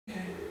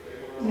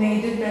Now,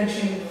 you did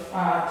mention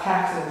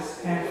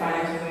taxes and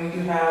finances, and we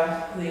do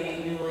have the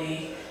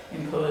newly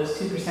imposed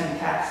 2%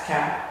 tax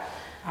cap.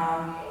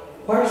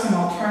 What are some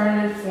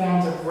alternative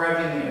forms of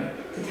revenue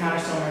the town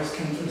of Somers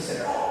can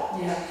consider?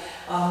 Yeah,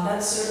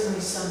 that's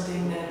certainly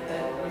something that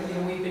you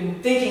know, we've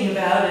been thinking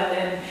about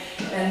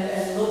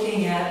and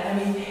looking at. I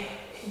mean,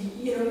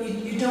 you know,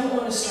 you don't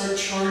want to start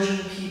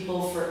charging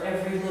people for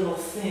every little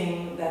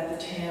thing that the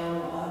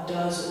town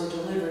does or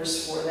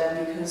delivers for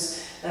them,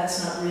 because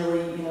that's not really,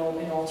 you know,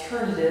 an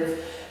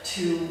alternative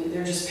to,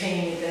 they're just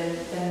paying it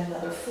then in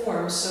other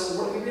forms.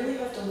 So what we really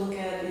have to look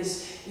at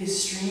is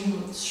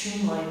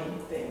streamlining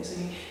things. I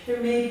mean,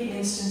 there may be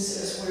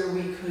instances where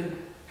we could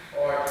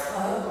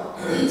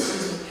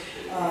excuse me,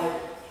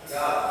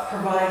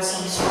 provide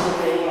some sort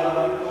of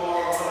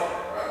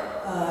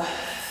a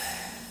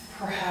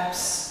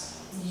perhaps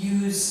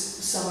use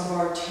some of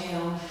our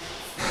town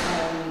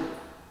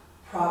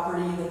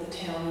property that the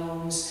town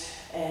owns,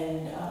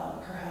 and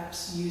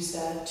perhaps use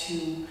that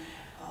to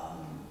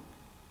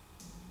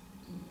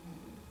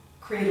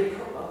create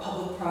a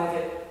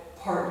public-private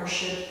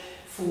partnership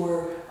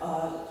for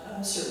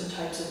certain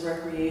types of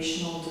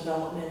recreational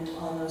development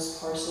on those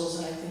parcels.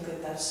 And I think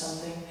that that's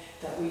something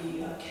that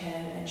we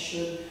can and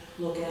should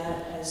look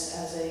at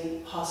as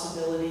a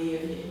possibility.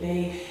 It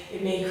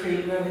may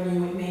create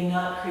revenue, it may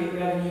not create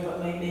revenue, but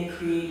may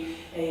create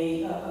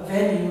a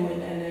venue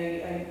and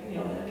a you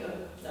know,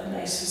 a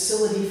nice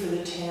facility for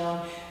the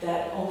town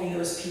that only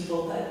those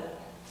people that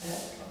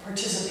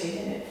participate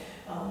in it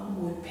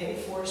would pay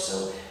for.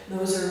 So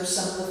those are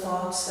some of the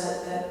thoughts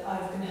that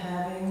I've been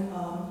having.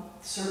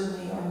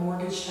 Certainly our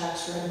mortgage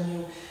tax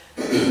revenue,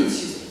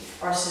 excuse me,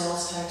 our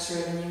sales tax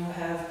revenue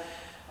have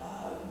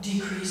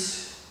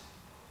decreased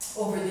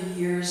over the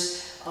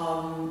years.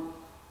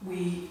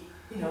 We,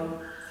 you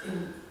know,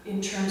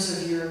 in terms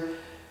of your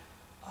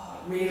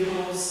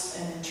ratables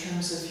and in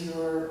terms of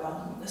your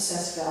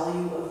assessed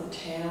value of the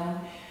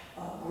town,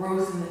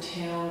 growth in the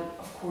town,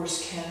 of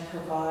course, can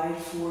provide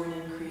for an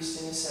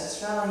increase in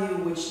assessed value,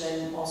 which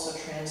then also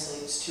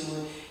translates to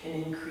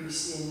an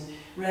increase in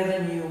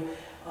revenue.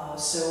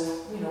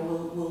 So, you know,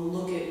 we'll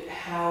look at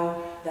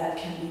how that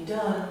can be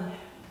done,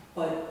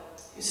 but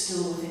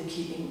still within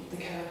keeping the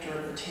character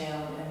of the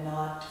town and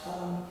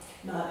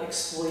not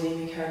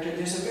exploiting the character.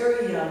 There's a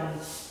very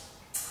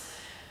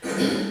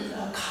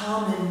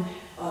common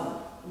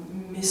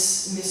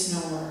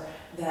misnomer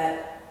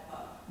that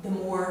the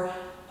more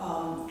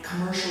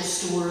commercial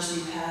stores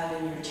you have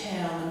in your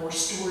town, the more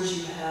stores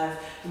you have,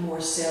 the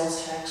more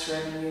sales tax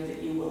revenue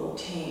that you will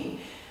obtain.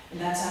 And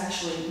that's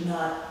actually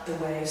not the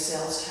way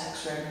sales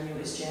tax revenue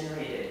is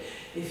generated.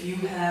 If you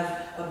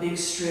have a big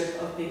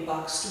strip of big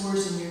box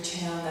stores in your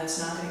town, that's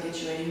not going to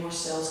get you any more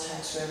sales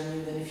tax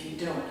revenue than if you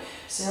don't.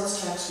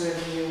 Sales tax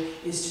revenue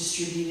is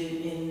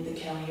distributed in the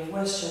county of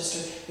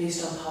Westchester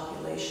based on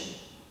population.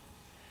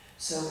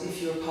 So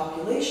if your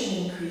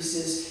population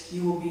increases,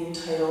 you will be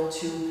entitled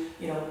to,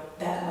 you know,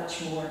 that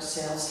much more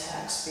sales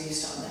tax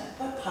based on that.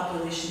 But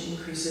population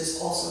increases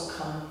also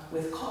come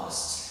with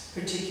costs,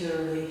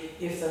 particularly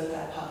if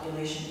that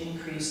population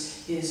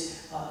increase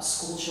is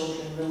school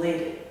children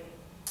related.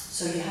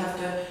 So you have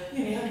to,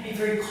 you know, you have to be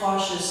very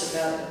cautious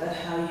about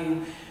how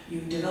you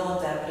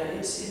develop that. But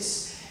it's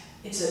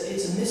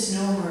a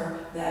misnomer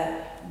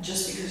that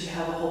just because you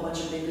have a whole bunch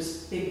of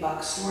big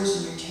box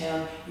stores in your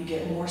town, you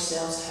get more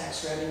sales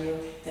tax revenue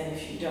than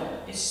if you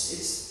don't. That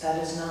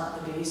is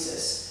not the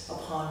basis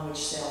upon which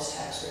sales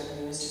tax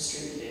revenue is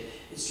distributed.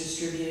 It's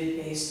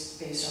distributed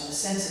based on the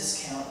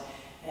census count,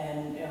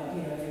 and you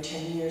know, every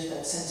 10 years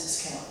that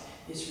census count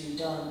is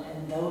redone,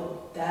 and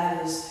though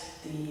that is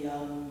the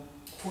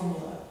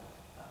formula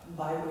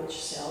by which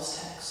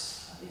sales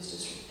tax is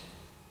distributed.